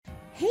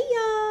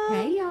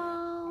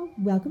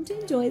Welcome to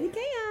Enjoy the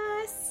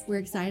Chaos. We're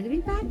excited to be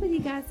back with you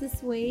guys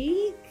this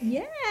week.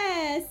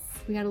 Yes.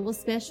 We got a little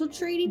special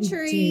treat. We do.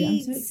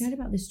 I'm so excited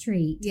about this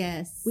treat.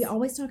 Yes. We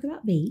always talk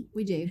about B.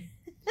 We do.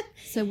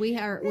 So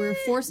we're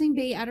forcing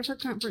B out of her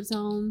comfort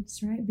zone.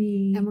 That's right,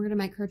 B. And we're going to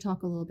make her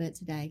talk a little bit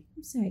today.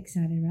 I'm so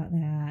excited about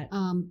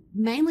that.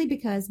 Mainly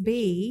because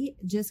B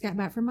just got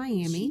back from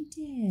Miami,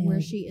 She did. where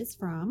she is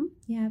from.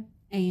 Yep.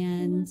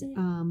 And I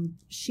love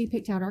she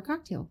picked out our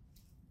cocktail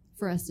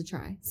for us to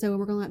try. So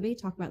we're going to let B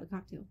talk about the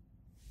cocktail.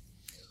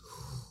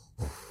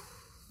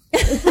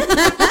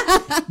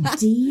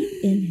 Deep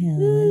inhale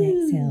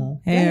and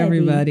exhale. Hey,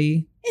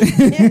 everybody.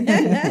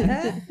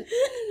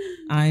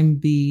 I'm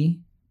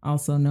B,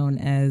 also known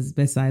as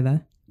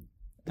Besaida.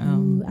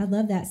 Ooh, I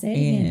love that. Say it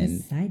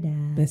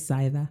again.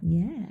 Besaida.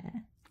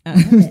 Yeah.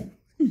 Love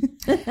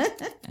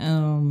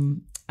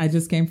it. I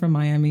just came from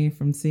Miami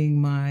from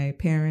seeing my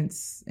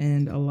parents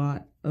and a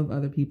lot of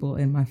other people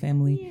in my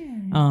family. Yeah.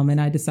 And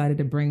I decided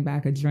to bring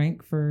back a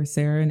drink for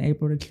Sarah and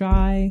April to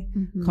try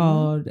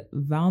called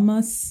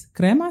Valmas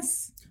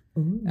Cremas.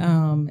 Ooh.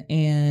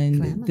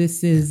 And Cremas.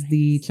 this is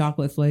the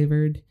chocolate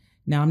flavored.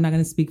 Now, I'm not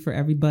going to speak for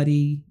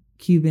everybody,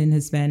 Cuban,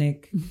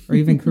 Hispanic, or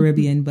even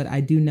Caribbean, but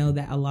I do know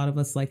that a lot of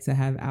us like to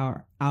have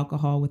our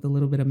alcohol with a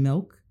little bit of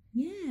milk.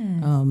 Yeah.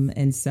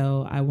 And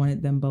so I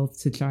wanted them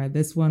both to try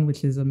this one,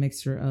 which is a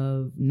mixture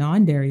of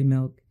non-dairy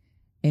milk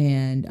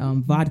and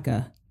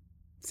vodka.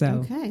 So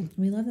Okay.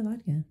 We love the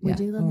vodka. We Yeah.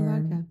 do love the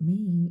vodka.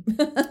 Me.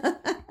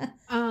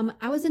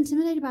 I was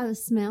intimidated by the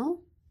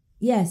smell.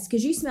 Yes,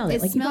 because you smell it.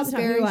 It like you smells pop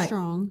it out, you're very like,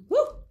 strong, woo.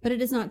 but it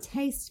does not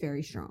taste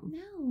very strong.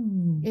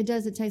 No. It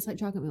doesn't taste like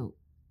chocolate milk.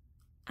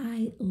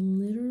 I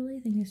literally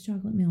think it's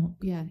chocolate milk.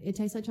 Yeah, it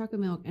tastes like chocolate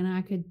milk, and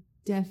I could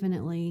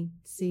definitely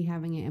see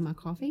having it in my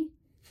coffee.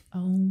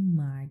 Oh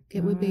my god.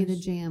 It would be the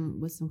jam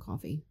with some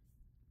coffee.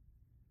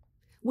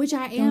 Which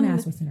I Don't am.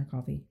 ask what's in our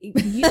coffee.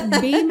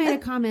 B made a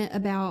comment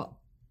about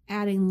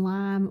adding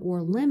lime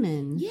or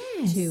lemon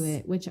Yes. to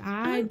it, which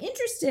I'm I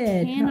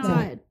interested.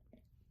 cannot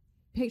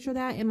picture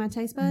that in my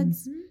taste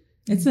buds. Mhm.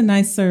 it's a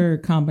nicer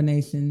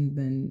combination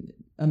than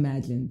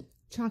imagined.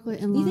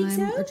 Chocolate and You lime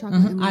think so? or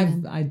chocolate and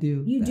lemon. I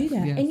do. You do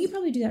that. yes. And you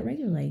probably do that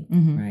regularly,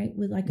 Mhm. right?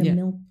 With like a Yeah.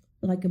 milk,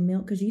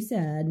 because you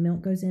said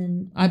milk goes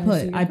in. I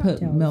most of your put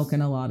cocktails. milk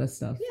in a lot of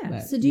stuff. Yeah.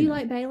 So do you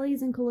like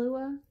Bailey's and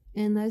Kahlua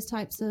and those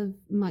types of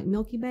like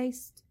milky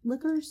based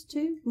liquors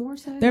too? More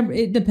so?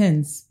 It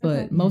depends,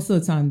 but Okay. most of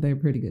the time they're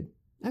pretty good.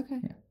 Okay.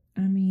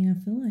 I mean, I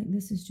feel like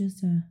this is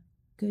just a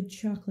good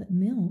chocolate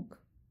milk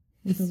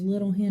with a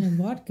little hint of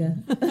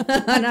vodka.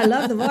 And I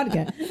love the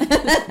vodka.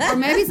 Or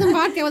maybe some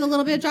vodka with a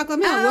little bit of chocolate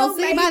milk. Oh, We'll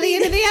see by the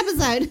end of the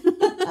episode.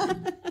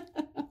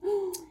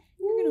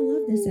 You're going to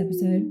love this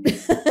episode.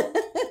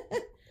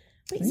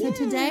 But So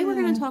today we're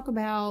going yeah. to talk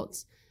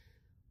about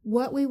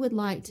what we would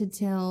like to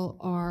tell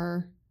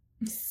our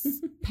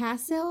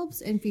past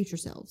selves and future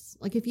selves.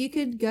 Like if you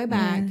could go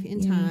back Yeah, in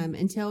yeah. time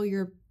and tell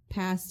your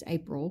past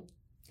April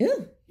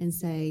Ew. and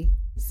say,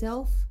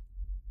 self.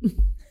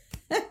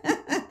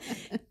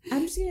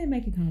 I'm just going to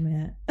make a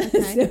comment.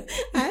 Okay. So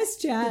I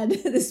asked Chad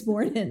this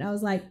morning, I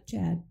was like,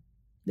 Chad,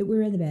 that we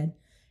were in the bed.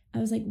 I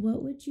was like,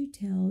 what would you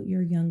tell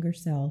your younger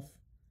self?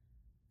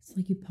 It's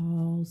like he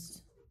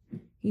paused.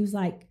 He was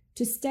like,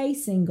 to stay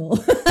single.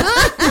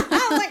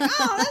 I was like,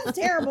 oh, that's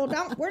terrible.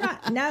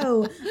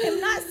 No, I'm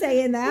not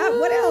saying that.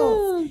 What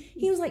else?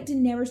 He was like, to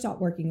never stop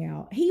working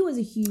out. He was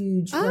a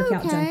huge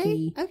workout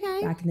junkie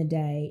Okay. back in the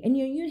day. And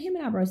him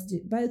and I both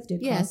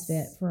did Yes.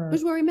 CrossFit for Which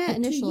is where we met like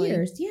 2 initially.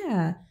 years.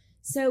 Yeah.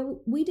 So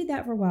we did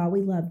that for a while.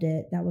 We loved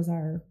it. That was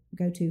our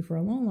go-to for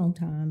a long, long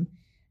time.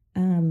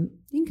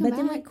 You can come But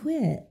then back. I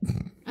quit.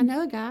 I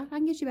know a guy. I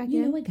can get you back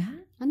You in. know a guy?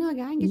 I know a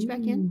guy. I can get you back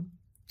in.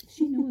 Ooh.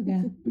 She know a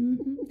guy.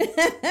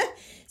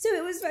 So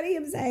it was funny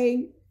him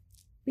saying,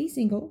 be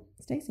single,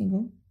 stay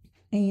single,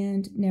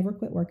 and never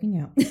quit working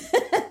out.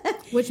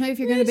 Which maybe if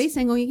you're going to be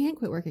single, you can't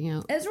quit working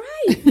out. That's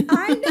right.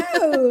 I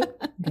know.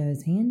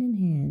 Goes hand in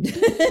hand.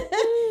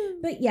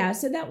 But yeah,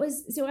 so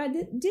I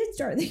did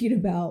start thinking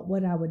about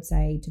what I would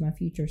say to my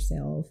future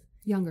self.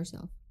 Younger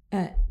self.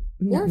 Or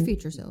Or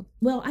future self.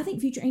 Well, I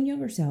think future and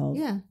younger self.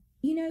 Yeah.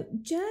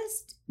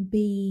 Just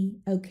be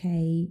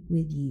okay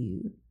with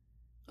you.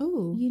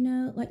 Oh.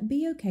 Like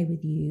be okay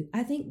with you.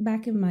 I think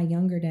back in my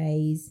younger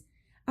days,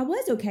 I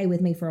was okay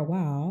with me for a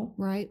while.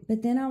 Right.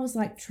 But then I was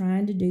like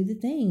trying to do the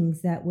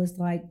things that was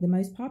like the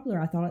most popular,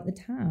 I thought, at the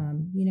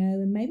time,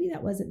 and maybe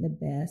that wasn't the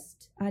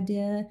best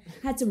idea.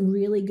 I had some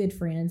really good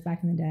friends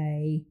back in the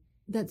day.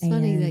 That's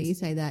funny And- that you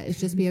say that. It's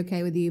just be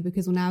okay with you,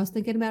 because when I was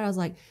thinking about it, I was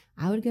like,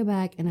 I would go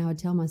back and I would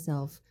tell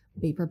myself,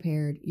 be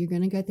prepared. You're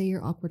going to go through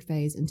your awkward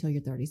phase until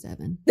you're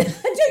 37. Until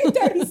you're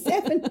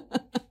 37.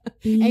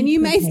 And you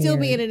may still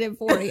be in prepared. it at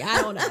 40.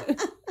 I don't know.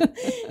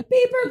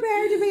 Be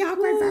prepared to be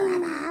awkward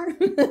forever.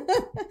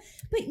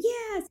 But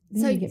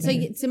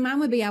yes. So mine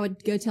would be, I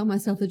would go tell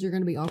myself that you're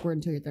going to be awkward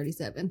until you're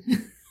 37.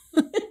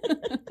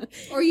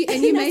 And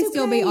you may That's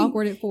still be okay.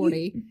 awkward at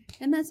 40.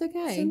 And that's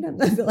okay.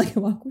 Sometimes I feel like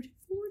I'm awkward at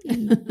 40.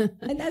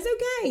 And that's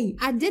okay.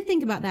 I did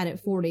think about that at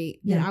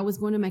 40, that Yeah. I was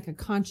going to make a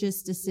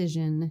conscious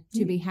decision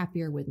to be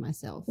happier with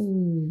myself.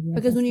 Ooh, yeah,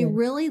 Because when that's you good.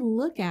 really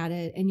look at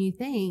it and you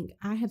think,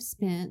 I have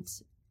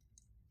spent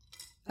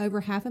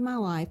over half of my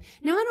life.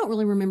 Now, I don't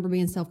really remember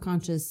being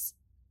self-conscious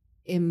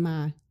in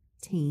my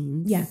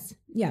teens. Yes.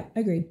 Yeah,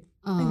 agree.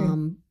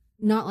 agree.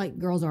 Not like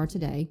girls are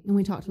today. And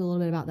we talked a little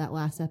bit about that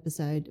last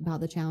episode,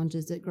 about the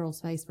challenges that girls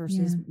face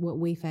versus what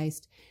we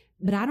faced.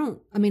 But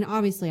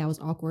obviously I was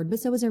awkward, but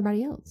so was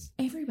everybody else.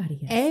 Everybody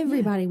is.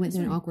 Everybody Yeah, went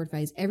through that's an right. awkward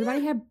phase.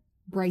 Everybody had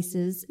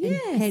braces and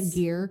Yes.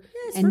 headgear.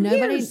 Yes, And for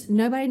nobody years.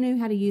 knew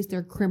how to use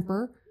their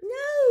crimper.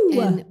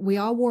 No. And we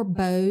all wore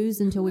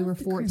bows until we love were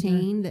the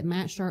 14 that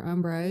matched our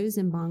umbros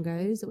and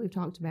bongos that we've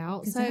talked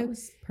about. Because So, that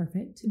was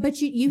perfect. but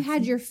you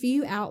had your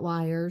few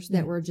outliers that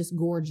Yeah. were just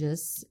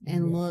gorgeous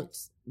and Yeah. looked,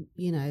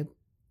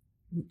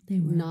 They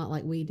were. not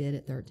like we did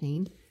at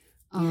 13.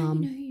 Yeah, you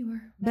know who you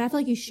were. But I feel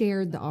like you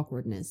shared the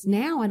awkwardness.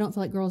 Now I don't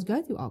feel like girls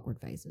go through awkward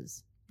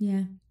phases.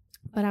 Yeah.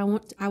 But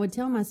I would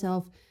tell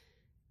myself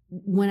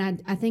when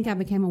I think I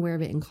became aware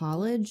of it in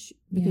college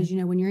because,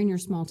 when you're in your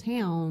small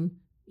town,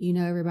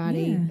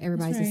 everybody, Yeah,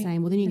 everybody's that's the right.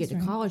 same. Well, then you That's get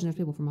to right. college and there's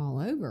people from all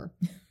over.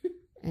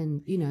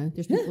 And,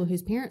 there's people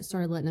whose parents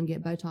started letting them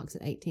get Botox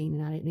at 18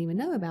 and I didn't even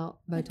know about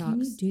Like,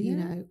 Botox, can you do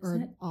that? Is or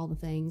that- all the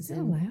things. Is that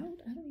And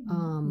allowed? I don't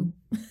even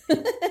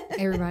know.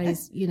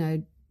 everybody's,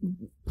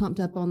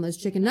 pumped up on those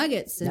chicken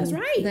nuggets. And That's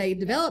right. They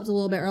developed a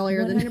little bit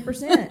earlier than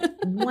 100%.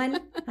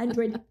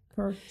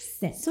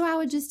 100%. So I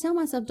would just tell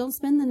myself, don't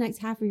spend the next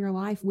half of your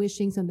life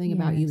wishing something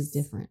about you was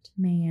Yes. different.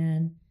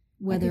 Man.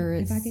 Whether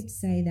if it's I could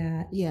say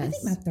that. I Yes.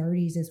 think my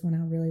 30s is when I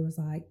really was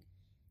like,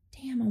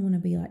 damn, I want to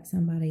be like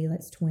somebody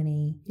that's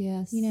 20.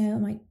 yes,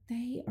 I'm like,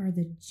 they are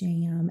the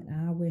jam,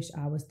 and I wish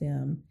I was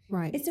them.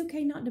 right. It's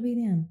okay not to be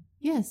them.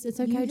 Yes, it's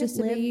okay You just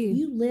have to be you.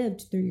 You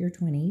lived through your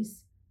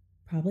 20s.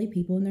 Probably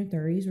people in their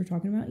 30s were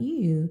talking about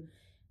you.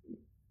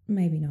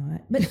 Maybe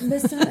not. But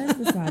that's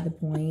beside the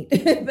point.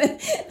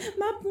 But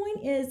my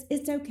point is,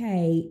 it's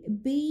okay.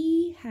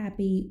 Be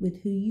happy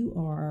with who you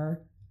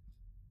are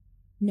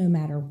no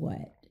matter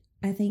what.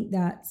 I think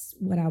that's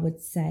what I would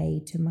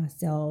say to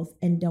myself,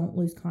 and don't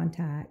lose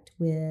contact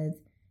with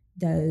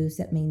those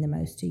that mean the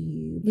most to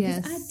you.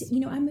 Because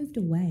Yes. I moved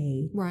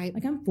away. Right.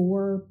 Like I'm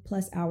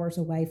 4+ hours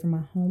away from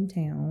my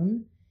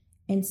hometown.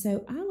 And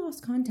so I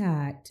lost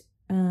contact.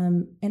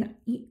 And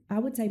I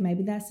would say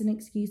maybe that's an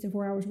excuse of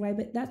 4 hours away,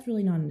 but that's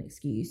really not an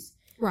excuse.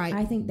 Right.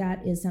 I think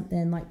that is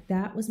something like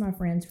that was my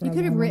friends for you a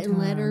could have long written time.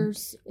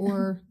 letters,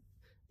 or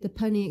the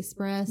Pony We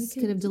Express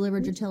could- could have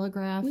delivered your we-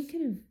 telegraph. We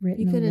could have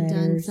written You could have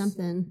done letters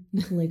something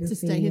and calligraphy to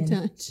stay in and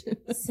touch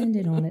send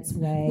it on its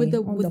way with the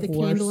on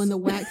candle horse. and the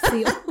wax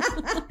seal.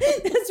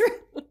 That's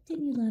right.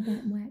 Didn't you love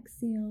that wax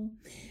seal?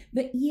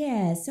 But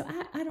yeah, so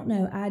I don't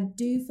know. I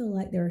do feel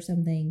like there are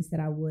some things that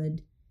I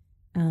would,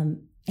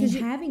 and 'Cause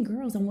you- having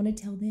girls, I want to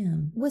tell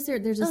them.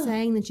 There's a Ugh.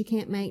 saying that you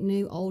can't make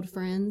new old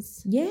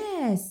friends.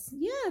 Yes.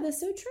 Yeah, that's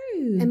so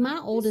true. And my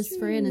oldest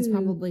friend is true.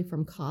 probably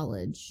from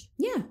college.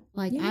 Yeah.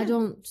 Like Yeah. I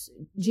don't,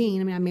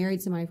 Gene, I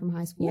married somebody from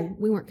high school. Yeah.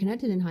 We weren't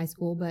connected in high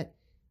school, but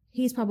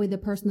he's probably the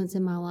person that's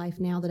in my life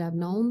now that I've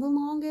known the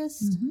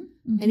longest.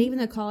 Mm-hmm. And even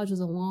though college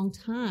was a long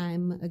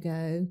time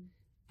ago,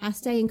 I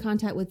stay in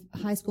contact with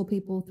high school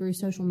people through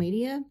social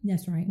media,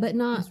 That's right. but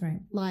not That's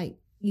right. like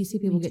you see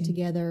people Me get too.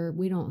 together.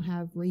 We don't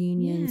have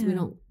reunions. Yeah.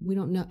 We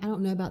don't know. I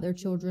don't know about their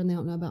children. They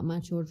don't know about my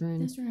children.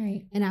 That's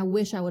right. And I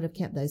wish I would have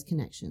kept those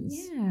connections.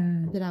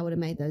 Yeah. That I would have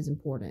made those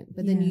important.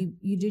 But then Yeah.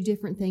 you do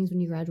different things when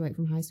you graduate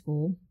from high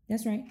school.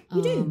 That's right.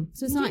 You do.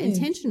 So it's You not do.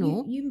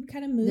 intentional You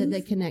kind of move. that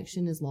the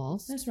connection is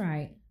lost. That's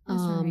right.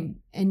 That's right.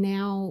 And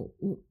now,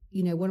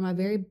 one of my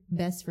very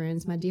best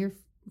friends, my dear,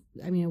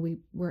 we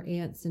were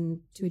aunts and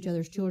to each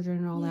other's children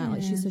and all that.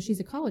 Like Yeah. she's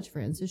a college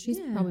friend. So she's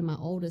Yeah. probably my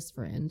oldest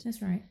friend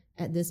That's right.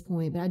 at this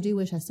point. But I do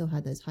wish I still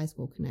had those high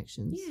school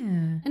connections.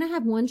 Yeah. And I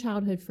have one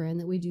childhood friend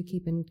that we do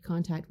keep in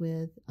contact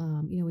with.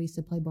 We used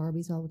to play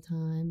Barbies all the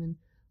time and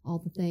all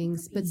the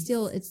things, but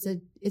still,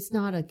 it's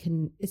not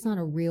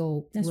a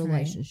real That's right.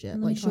 relationship. Let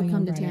me Like call she'll you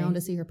come on to town Friday.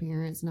 to see her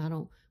parents,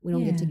 and we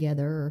don't Yeah. get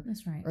together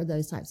That's right. or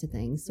those types of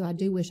things. So I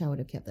do wish I would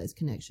have kept those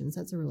connections.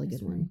 That's a really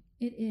That's good right. one.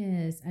 It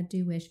is. I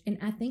do wish. And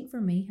I think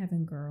for me,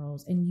 having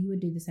girls, and you would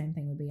do the same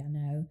thing with me, I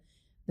know,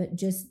 but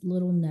just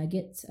little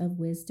nuggets of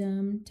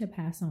wisdom to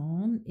pass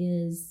on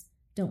is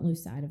don't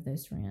lose sight of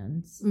those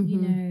friends,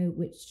 Mhm.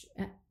 which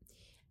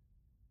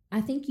I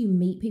think you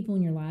meet people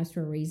in your lives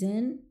for a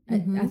reason.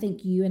 Mhm. I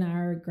think you and I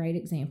are a great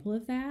example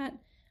of that.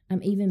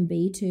 Even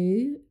B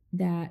too,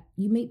 that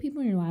you meet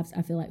people in your lives,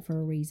 I feel like for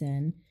a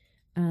reason.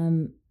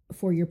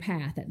 For your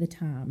path at the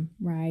time,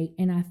 right?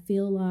 And I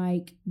feel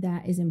like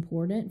that is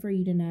important for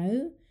you to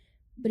know,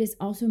 but it's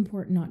also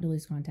important not to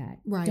lose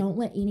contact. Right. Don't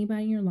let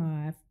anybody in your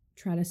life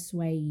try to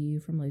sway you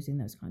from losing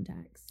those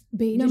contacts.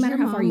 B, No does matter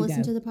your how far mom you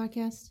listen go. to the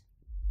podcast?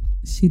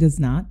 She does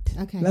not.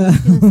 Okay, I was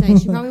gonna say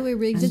she probably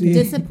would be just She-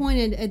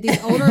 disappointed at these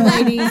older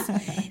ladies,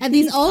 at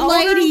these old older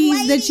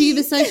ladies that you've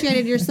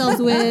associated yourselves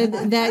with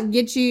that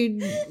get you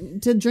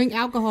to drink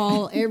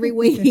alcohol every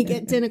week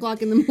at 10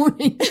 o'clock in the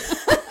morning.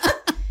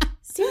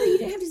 Sarah, you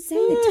didn't have to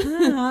say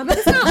the time.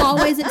 It's not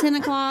always at 10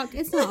 o'clock.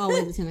 It's not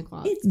always at 10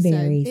 o'clock. It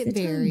varies. So The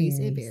time varies.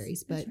 It varies.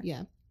 varies. But That's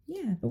yeah.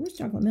 Yeah, but where's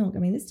chocolate milk? I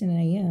mean, it's 10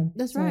 a.m.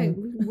 That's so- right.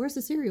 Where's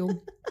the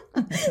cereal?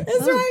 That's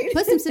Oh, right.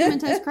 Put some Cinnamon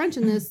Toast Crunch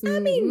in this. I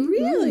mean,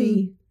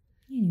 really.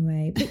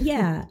 Anyway, but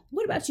yeah.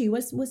 What about you?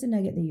 What's a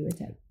nugget that you would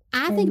take?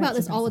 I Or think makes about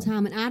this you all the feel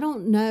time, and I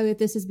don't know if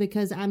this is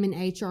because I'm in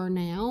HR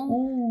now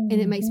and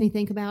it makes me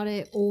think about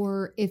it,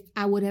 or if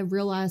I would have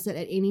realized it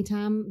at any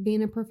time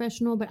being a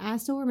professional. But I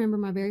still remember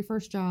my very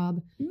first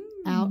job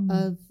out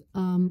of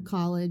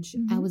college.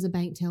 I was a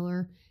bank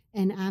teller,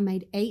 and I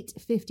made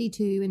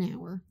 $8.52 an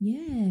hour.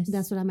 Yes.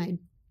 That's what I made.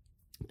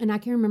 And I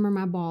can remember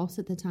my boss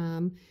at the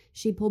time.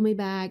 She pulled me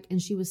back,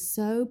 and she was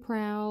so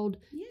proud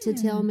to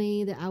tell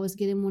me that I was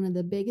getting one of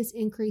the biggest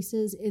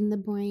increases in the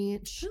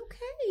branch.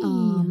 Okay.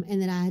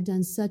 And that I had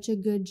done such a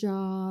good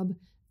job.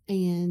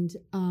 And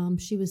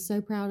she was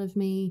so proud of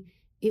me.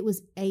 It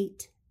was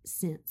 8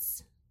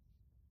 cents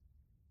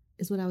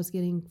is what I was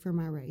getting for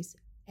my raise.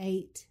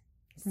 8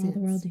 For all the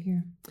world to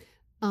hear.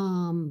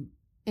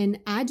 And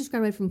I just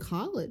graduated from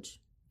college.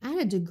 I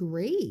had a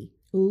degree.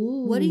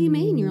 Ooh. What do you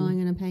mean you're only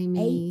going to pay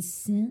me 8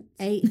 cents?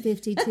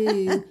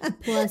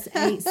 $8.52 plus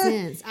 8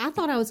 cents? I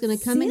thought I was going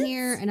to come in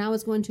here and I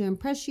was going to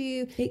impress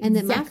you, and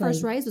that my Exactly.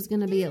 first raise was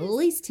going to be at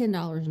least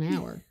 $10 an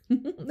hour.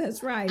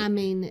 That's right. I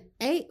mean,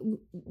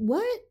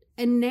 what?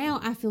 And now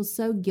I feel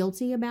so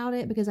guilty about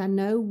it because I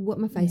know what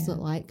my face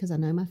looked like, because I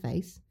know my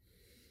face.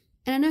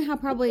 And I know how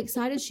probably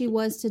excited she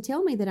was to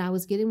tell me that I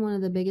was getting one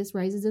of the biggest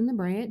raises in the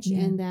branch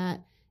and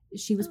that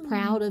she was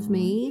proud of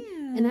me.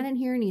 Yeah. And I didn't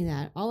hear any of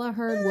that. All I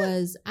heard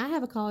was, I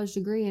have a college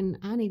degree and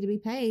I need to be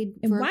paid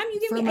And why don't you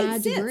give for me my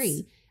 8 cents?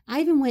 degree.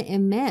 I even went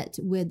and met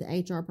with the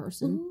HR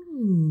person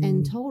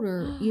and told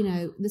her, you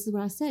know, this is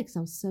what I said, because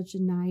I was such a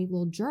naive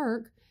little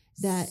jerk,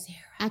 that Sarah.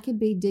 I could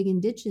be digging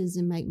ditches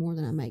and make more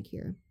than I make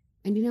here.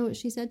 And you know what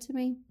she said to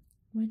me?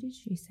 What did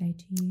she say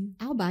to you?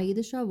 I'll buy you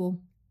the shovel.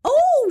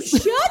 Oh,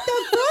 shut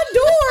the front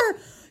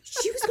door.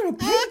 She was going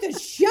to pay the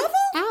shovel?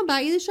 I'll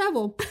buy you the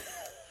shovel.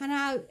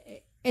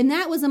 And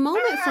that was a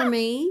moment for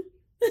me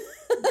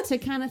to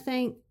kind of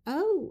think,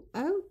 oh,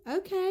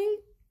 okay.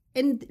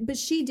 But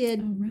she did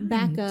All right.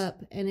 back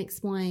up and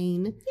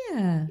explain.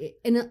 Yeah.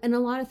 And a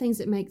lot of things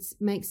that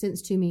make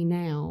sense to me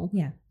now.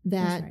 Yeah.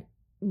 That That's right.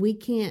 we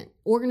can't,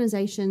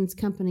 organizations,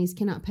 companies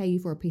cannot pay you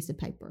for a piece of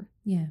paper.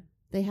 Yeah.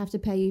 They have to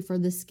pay you for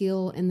the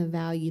skill and the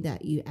value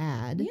that you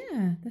add.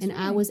 Yeah. That's And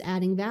right. I was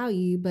adding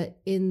value, but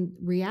in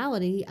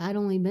reality, I'd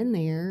only been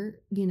there,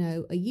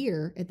 a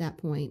year at that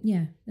point.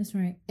 Yeah. That's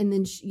right. And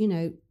then,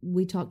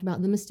 we talked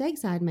about the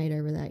mistakes I'd made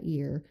over that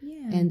year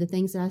Yeah. and the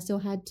things that I still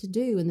had to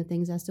do and the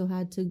things I still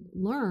had to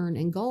learn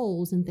and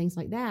goals and things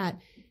like that.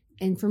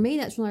 And for me,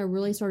 that's when I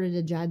really started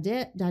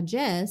to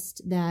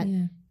digest that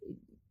yeah.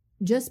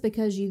 just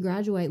because you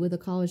graduate with a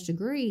college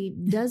degree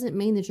doesn't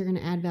mean that you're going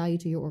to add value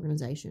to your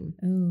organization.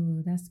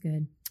 Oh, that's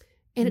good.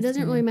 And it That's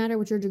doesn't good. really matter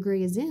what your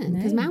degree is in,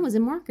 because No. mine was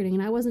in marketing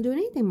and I wasn't doing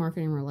anything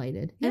marketing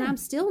related. And Yeah. I'm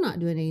still not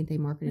doing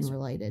anything marketing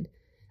related.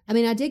 I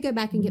mean, I did go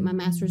back and get my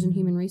master's in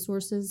human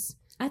resources.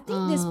 I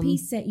think this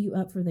piece set you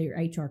up for your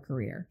HR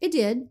career. It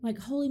did. Like,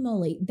 holy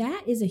moly,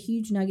 that is a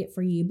huge nugget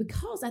for you,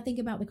 because I think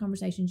about the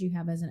conversations you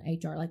have as an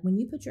HR. Like, when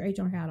you put your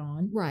HR hat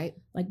on, Right.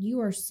 like,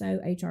 you are so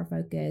HR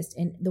focused,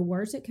 and the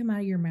words that come out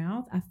of your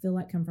mouth, I feel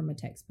like come from a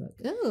textbook.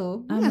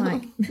 Oh, I'm yeah.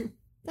 like,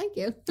 thank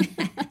you.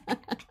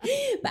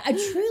 but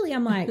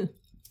I'm like,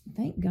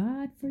 thank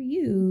God for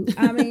you.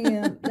 I mean,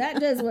 that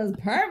just was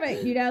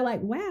perfect,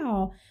 like,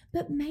 wow.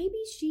 But maybe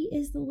she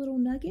is the little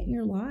nugget in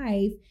your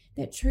life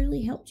that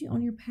truly helped you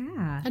on your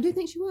path. I do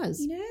think she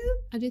was.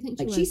 I do think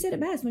she Like, was. she said it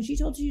best when she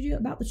told you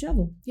about the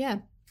shovel. Yeah.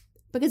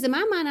 Because in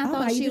my mind, I I'll buy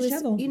thought you she the was,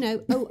 shovel. we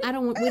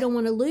don't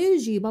want to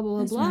lose you, blah, blah, blah,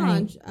 That's blah.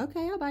 right.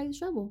 Okay, I'll buy you the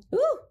shovel.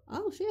 Ooh,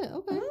 Oh, shit.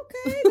 Okay.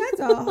 okay. That's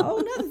a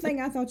whole nother thing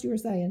I thought you were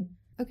saying.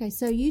 Okay,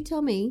 so you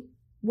tell me,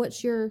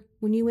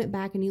 when you went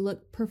back and you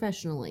looked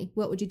professionally,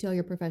 what would you tell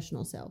your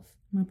professional self?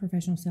 My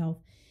professional self,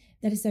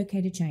 that it's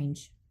okay to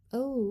change.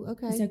 Oh,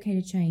 okay. It's okay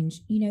to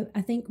change.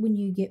 I think when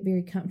you get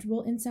very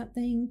comfortable in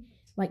something,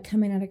 like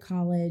coming out of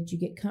college, you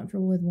get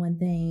comfortable with one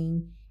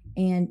thing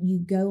and you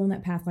go on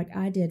that path like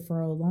I did for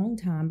a long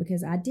time,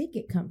 because I did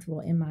get comfortable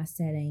in my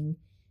setting.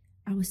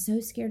 I was so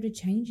scared to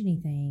change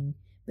anything.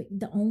 But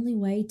the only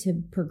way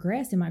to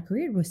progress in my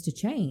career was to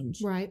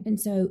change. Right. And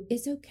so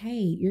it's okay.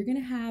 You're going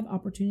to have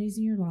opportunities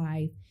in your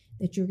life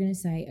that you're going to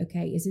say,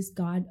 okay, is this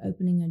God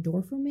opening a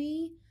door for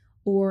me?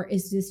 Or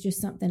is this just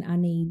something I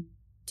need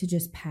to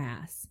just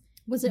pass?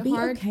 Was it Be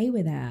hard okay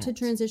with that to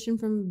transition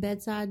from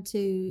bedside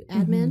to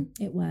admin?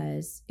 It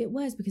was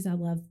because I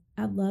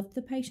loved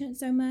the patient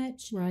so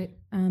much. Right.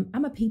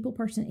 I'm a people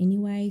person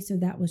anyway, so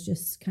that was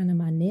just kind of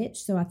my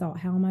niche. So I thought,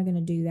 how am I going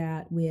to do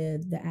that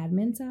with the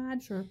admin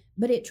side? Sure.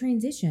 But it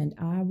transitioned.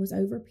 I was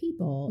over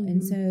people,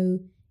 and so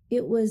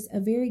it was a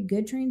very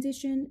good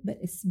transition, but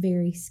it's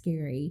very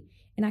scary.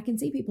 And I can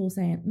see people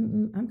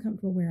saying, I'm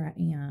comfortable where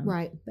I am.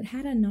 Right. But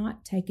had I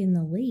not taken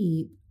the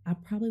leap, I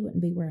probably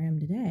wouldn't be where I am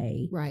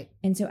today. Right.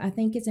 And so I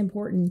think it's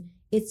important.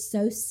 It's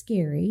so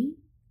scary,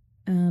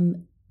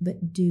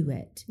 but do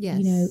it. Yes.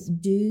 You know,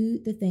 do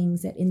the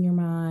things that in your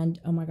mind,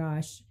 oh my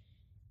gosh,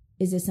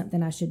 is this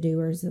something I should do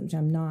or is it something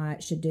I'm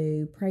not should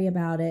do? Pray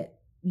about it,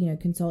 you know,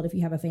 consult if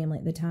you have a family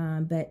at the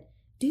time, but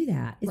do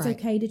that. It's Right.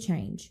 okay to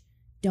change.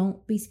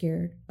 Don't be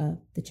scared of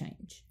the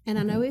change. And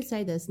I know we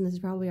say this, and this is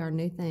probably our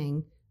new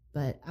thing,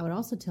 but I would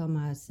also tell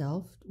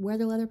myself, wear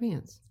the leather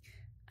pants.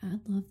 I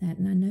love that.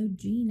 And I know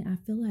Jean, I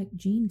feel like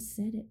Jean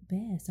said it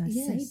best. I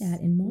say that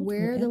in multiple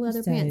Wear the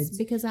leather pants. episodes.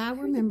 Because I Wear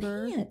the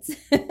remember pants.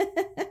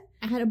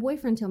 I had a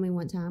boyfriend tell me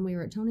one time, we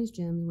were at Tony's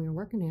gym and we were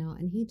working out,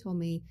 and he told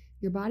me,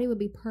 your body would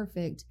be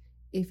perfect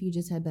if you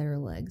just had better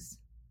legs.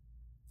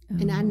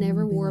 And I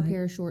never wore a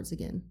pair of shorts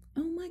again.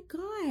 Oh my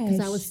gosh. Because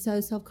I was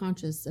so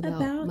self-conscious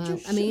about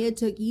my... I mean, it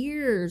took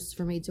years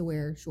for me to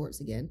wear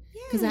shorts again.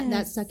 Because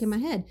that stuck in my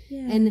head.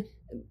 Yeah. And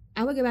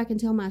I would go back and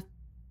tell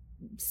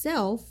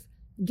myself,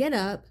 get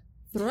up,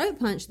 throat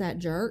punch that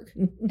jerk,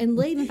 and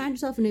leave and find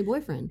yourself a new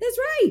boyfriend. That's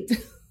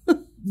right.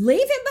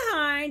 Leave him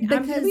behind. Because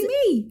I'm gonna be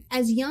me.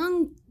 As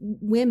young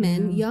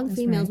women, young that's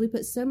females, right. we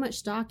put so much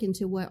stock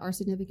into what our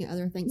significant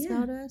other thinks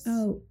about us.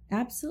 Oh,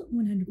 absolutely,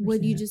 100%.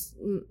 Would you just...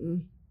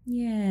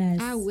 Yes.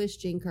 I wish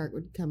Gene Kirk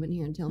would come in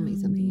here and tell me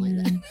Oh, something like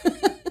man.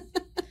 that.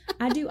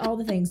 I do all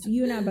the things.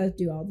 You and I both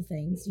do all the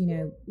things. You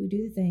know, we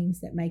do the things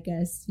that make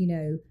us, you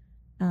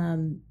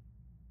know,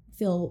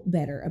 feel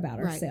better about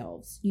Right.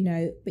 ourselves. You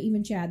know, but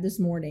even Chad this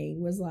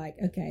morning was like,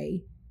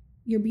 okay,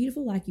 you're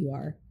beautiful like you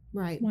are.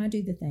 Right. Why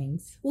do the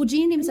things? Well,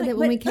 Gene even I'm said like, that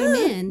when we but, came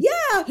in.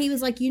 Yeah. He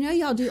was like, you know,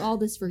 y'all do all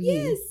this for you.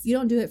 Yes. You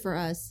don't do it for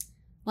us.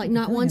 Like, I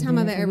not feel one like I'm time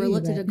I've doing it for ever you,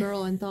 looked at but- a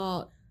girl and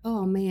thought,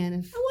 oh, man,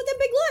 if I want them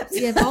big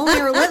lips. yeah, if only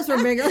her lips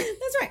were bigger.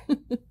 That's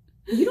right.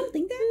 You don't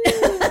think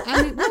that?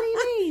 I mean, what do you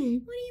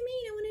mean? What do you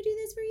mean? I want to do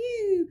this for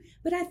you.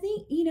 But I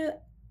think, you know,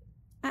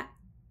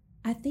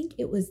 I think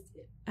it was,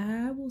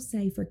 I will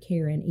say for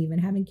Karen, even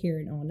having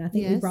Karen on, I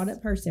think we Yes. brought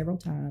up her several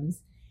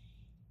times.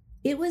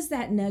 It was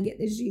that nugget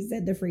that she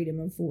said, the freedom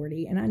of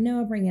 40. And I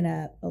know I bring it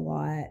up a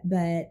lot,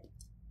 but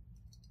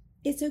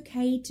it's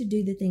okay to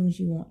do the things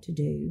you want to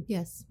do.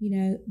 Yes. You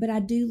know, but I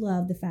do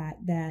love the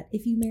fact that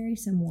if you marry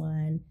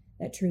someone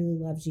that truly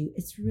loves you,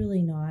 it's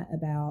really not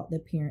about the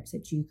appearance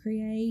that you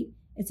create.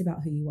 It's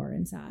about who you are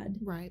inside.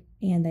 Right.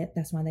 And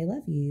that's why they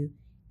love you.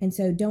 And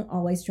so don't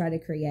always try to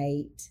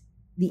create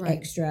the Right.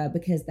 extra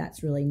because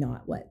that's really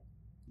not what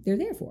they're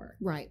there for.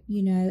 Right.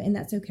 You know, and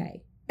that's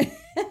okay.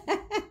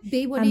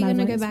 B, what I are you might going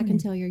to learn go this back morning. and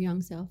tell your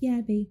young self?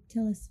 Yeah, B,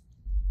 tell us.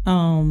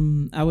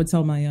 I would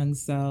tell my young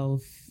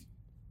self,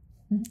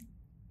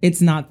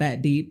 it's not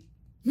that deep.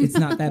 It's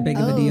not that big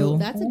of a deal.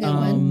 That's a good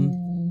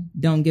one.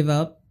 Don't give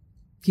up.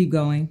 Keep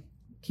going.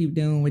 Keep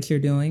doing what you're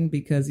doing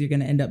because you're going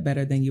to end up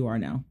better than you are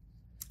now.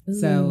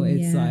 So Ooh,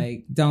 it's yeah.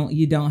 like,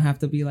 you don't have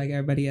to be like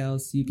everybody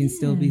else. You can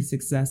still be Yeah.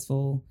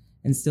 successful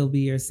and still be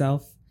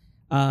yourself.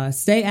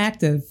 Stay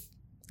active.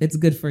 It's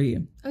good for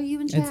you. Oh, you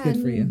and Chad. It's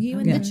good for you. You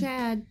and Yeah. the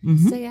Chad.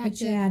 Mhm. Stay But active.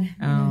 Chad.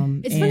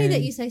 It's funny that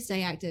and- you say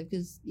stay active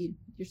because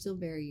you're still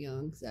very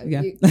young. So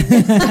Yeah.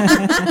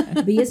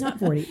 B is not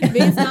 40. B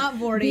is not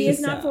 40. B is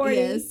not 40.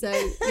 Yes, so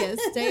yes,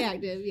 stay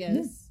active.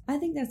 Yes. I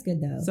think that's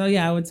good though. So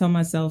yeah, I would tell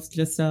myself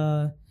just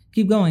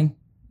keep going.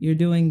 You're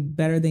doing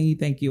better than you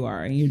think you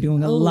are, and you're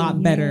doing a Oh,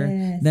 lot better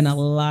yes. than a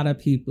lot of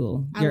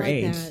people I your like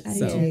age. that. I do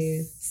So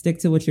too. stick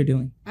to what you're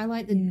doing. I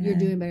like that Yeah. you're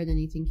doing better than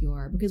you think you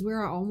are because we're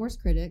our own worst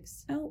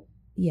critics. Oh,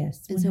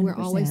 yes. And so we're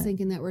always 100%.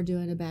 thinking that we're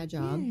doing a bad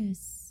job.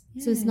 Yes.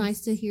 So it's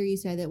nice to yes. hear you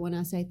say that when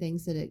I say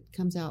things that it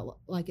comes out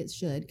like it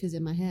should because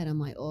in my head I'm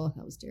like, oh,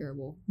 that was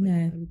terrible.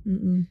 No,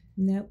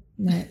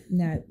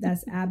 no.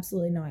 That's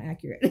absolutely not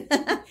accurate.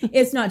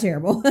 It's not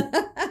terrible.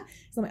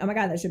 So I'm like, oh my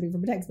God, that should be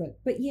from a textbook.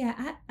 But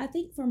yeah, I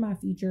think for my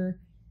future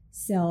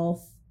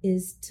self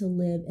is to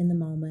live in the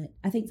moment.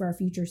 I think for our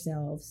future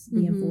selves,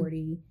 being Mhm.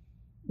 40,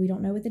 we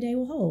don't know what the day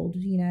will hold,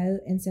 you know?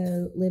 And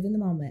so live in the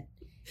moment.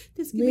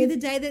 This could be the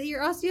day that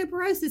your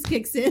osteoporosis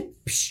kicks in.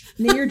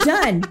 And then you're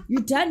done.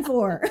 You're done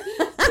for.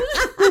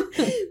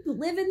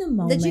 Live in the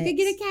moment. That you could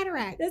get a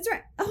cataract. That's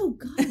right. Oh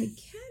God, a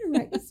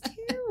cataract is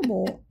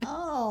terrible.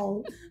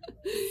 Oh,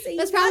 see,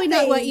 That's probably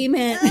not what you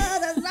meant. Oh,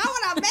 that's not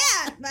what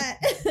I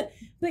meant.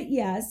 But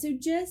yeah, so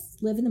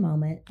just live in the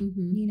moment,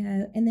 Mm-hmm. you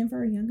know. And then for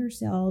our younger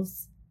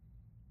selves,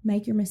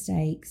 make your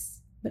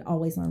mistakes, but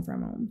always learn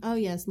from them. Oh,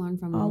 yes. Learn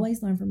from them.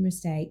 Always learn from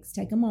mistakes.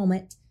 Take a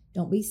moment.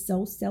 Don't be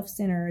so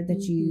self-centered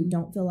that you Mhm.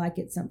 don't feel like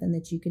it's something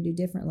that you could do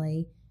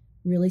differently.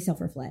 Really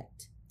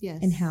self-reflect. Yes.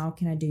 And how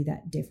can I do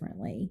that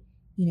differently?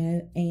 You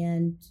know,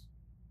 and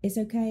it's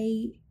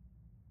okay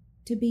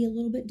to be a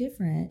little bit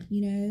different,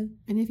 you know.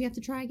 And if you have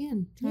to try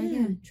again, try Yeah,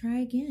 again. try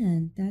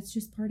again. That's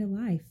just part of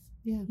life,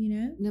 Yeah. you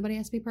know. Nobody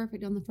has to be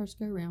perfect on the first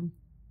go round.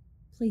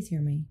 Please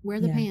hear me. Wear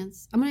the Yeah.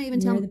 pants. I'm gonna even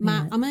Wear tell the my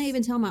pants. I'm gonna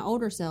even tell my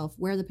older self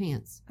wear the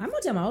pants. I'm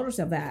gonna tell my older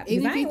self that.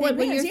 Even because if I you ain't worn think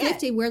when you're pants yet.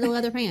 50, wear the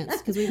leather pants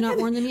because we've not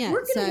worn them yet. We're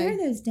gonna so wear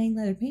those dang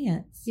leather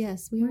pants.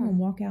 yes, we We're are. gonna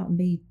walk out and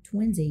be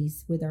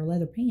twinsies with our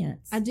leather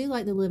pants. I do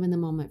like to live in the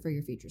moment for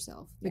your future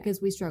self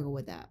because we struggle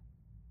with that.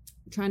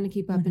 Trying to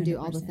keep up and do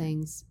all the 100%.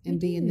 things We and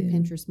being the do.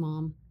 Pinterest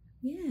mom.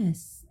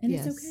 Yes, and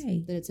Yes, it's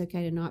okay. that it's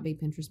okay to not be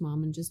Pinterest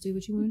mom and just do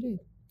what you want to do.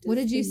 What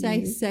did you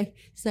for say?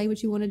 Say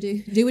what you want to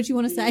do. Do what you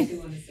want to say. Do what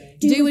you want to say.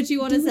 Do what you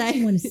want to do what say.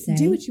 you wanna say.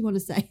 Do what you want to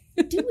say.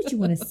 Do what you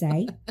want to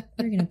say.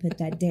 We're going to put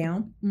that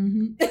down.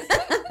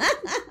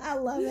 I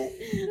love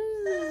it.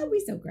 Oh, we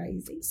so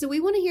crazy. So we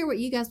want to hear what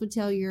you guys would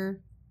tell your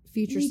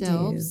future We do.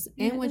 selves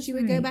Yeah, and what that's you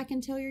would go right. back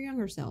and tell your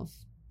younger self.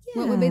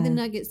 Yeah. What would be the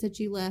nuggets that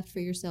you left for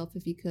yourself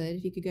if you could?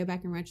 If you could go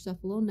back and write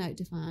yourself a little note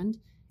to find.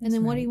 And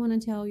then what do you want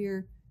to tell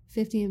your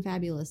 50 and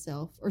fabulous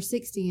self or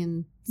 60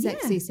 and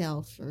sexy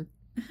self or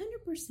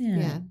 100%.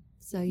 yeah.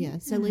 So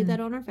so leave that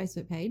on our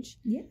Facebook page.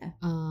 Yeah.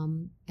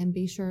 And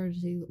be sure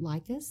to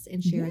like us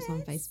and share us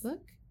on Yes. Facebook,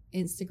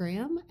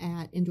 Instagram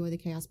at Enjoy the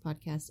Chaos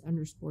Podcast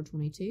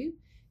 _22,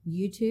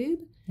 YouTube,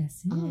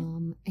 That's it.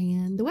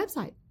 and the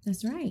website.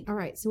 That's right. All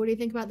right. So what do you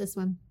think about this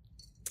one?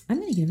 I'm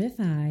going to give it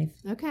a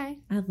 5. Okay.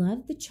 I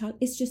love the chocolate.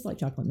 It's just like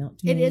chocolate milk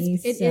to It me.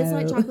 is. It is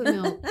like so- chocolate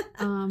milk.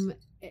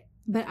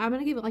 But I'm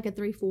gonna give it like a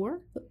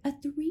 3-4. A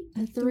 3. A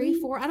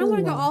 3-4. I don't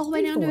want to go all the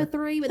way down to a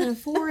 3, but then a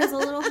 4 is a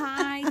little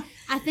high.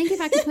 I think if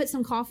I could put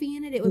some coffee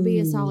in it, it would be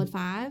a solid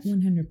 5.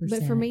 100%.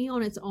 But for me,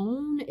 on its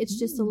own, it's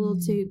just a little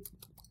too,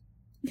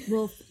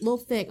 little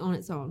thick on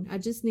its own. I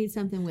just need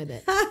something with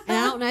it, and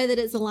I don't know that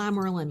it's a lime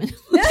or a lemon.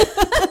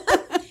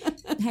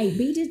 Hey,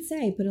 B did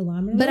say put a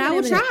lime or a But I lemon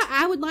will in try. it.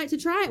 I would like to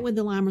try it with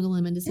the lime or the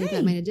lemon to see if that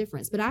Hey. made a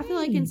difference. But I feel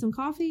like Hey. in some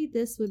coffee,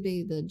 this would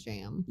be the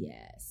jam.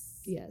 Yes.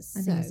 Yes.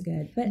 I think it's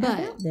good. But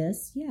about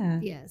this, yeah.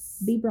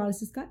 Yes, B brought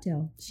us this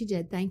cocktail. she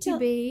did. Thank you, Tell-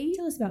 B.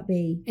 Tell us about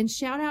B. And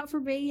shout out for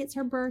B. It's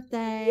her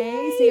birthday.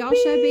 Yay, So y'all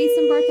show B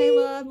some B. birthday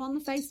love on the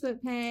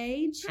Facebook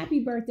page. Happy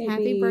birthday,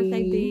 Happy B.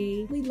 birthday,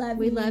 B. We love you.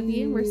 We love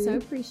you, and we're so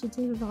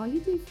appreciative of all you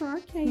do for our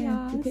chaos.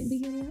 Yeah, we couldn't be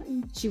here without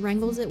you. She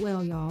wrangles it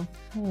well, y'all.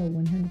 Oh,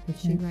 100%.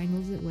 She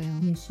wrangles it well.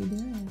 Yes, she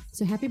does.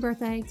 So happy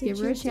birthday. So Give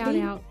her a cheers to shout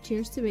B. out.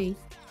 Cheers to B.